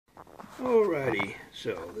Alrighty,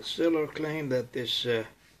 so the seller claimed that this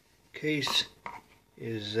case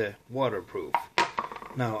is waterproof.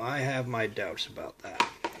 Now I have my doubts about that,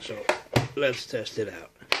 so let's test it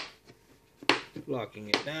out. Locking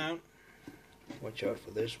it down. Watch out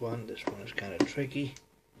for this one. This one is kind of tricky.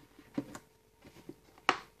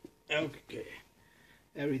 Okay,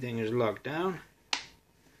 everything is locked down.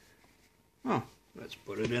 Oh, let's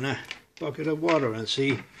put it in a bucket of water and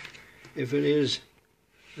see if it is,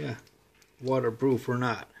 waterproof or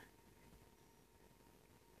not.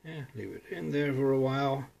 Yeah, leave it in there for a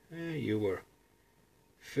while. Yeah, you were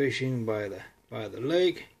fishing by the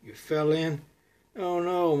lake. You fell in. Oh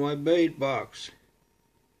no, my bait box.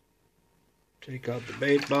 Take out the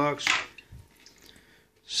bait box.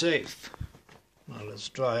 Safe. Now let's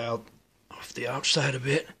dry out off the outside a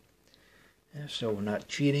bit, so we're not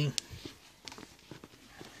cheating.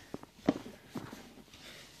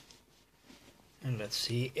 And let's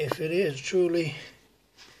see if it is truly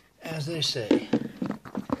as they say.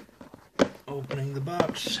 Opening the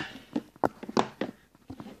box.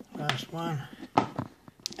 Last one.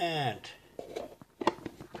 And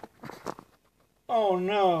oh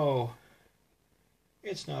no!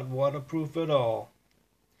 It's not waterproof at all.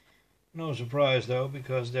 No surprise though,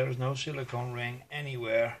 because there's no silicone ring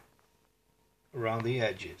anywhere around the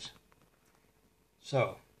edges.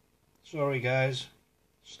 So, sorry guys,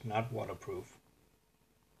 it's not waterproof.